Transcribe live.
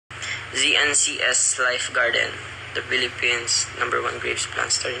ZNCS Life Garden, the Philippines #1 grapes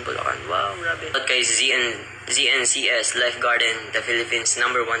plant store in Bulacan. Wow, grabe. At kay ZNCS Life Garden, the Philippines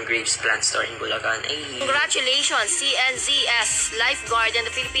 #1 grapes plant store in Bulacan. Ay. Congratulations, ZNCS Life Garden,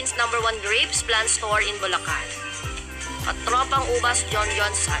 the Philippines #1 grapes plant store in Bulacan. At tropang ubas John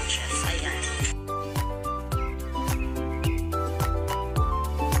Sanchez. Ayan.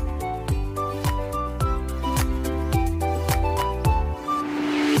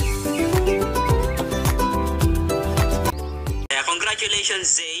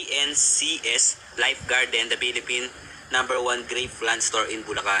 Congratulations ZNCS Life Garden, the Philippine #1 grape plant store in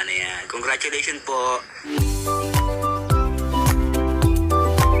Bulacan. Ayan. Congratulations po.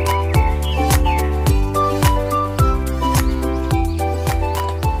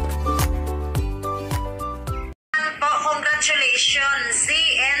 Congratulations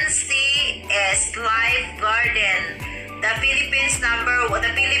ZNCS Life Garden, the Philippines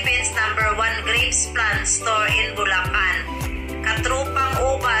 #1 grapes plant store in Bulacan. Katrupang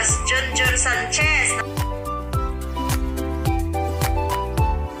ubas John Sanchez.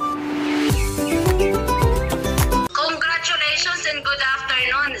 Congratulations and good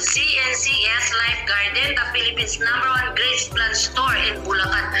afternoon, ZNCS Life Garden, the Philippines #1 grapes plant store in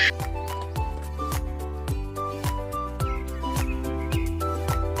Bulacan.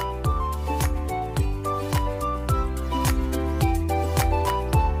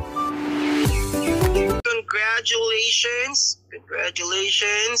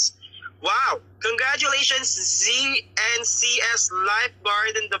 Congratulations. Wow. Congratulations, ZNCS Life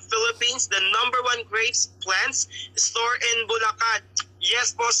Garden, the Philippines, the #1 grapes plants store in Bulacan.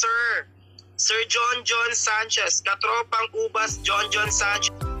 Yes po, sir. Sir John Sanchez. Katropang ubas John Sanchez.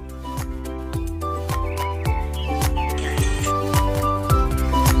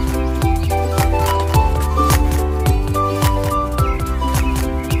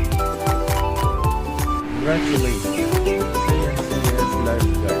 Congratulations, ZNCS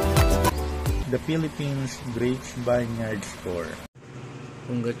Life Garden, the Philippines Grapes Vineyard Store.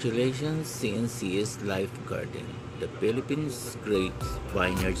 Congratulations, ZNCS Life Garden, the Philippines Grapes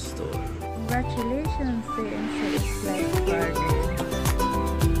Vineyard Store. Congratulations, ZNCS Life Garden,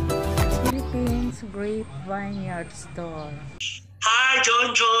 Philippines Grape Vineyard Store. Hi,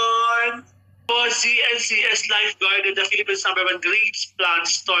 John. For ZNCS Life Garden, the Philippines #1 grapes plant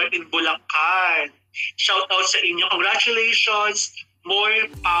store in Bulacan. Shout out sa inyo. Congratulations. More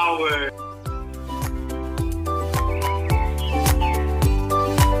power.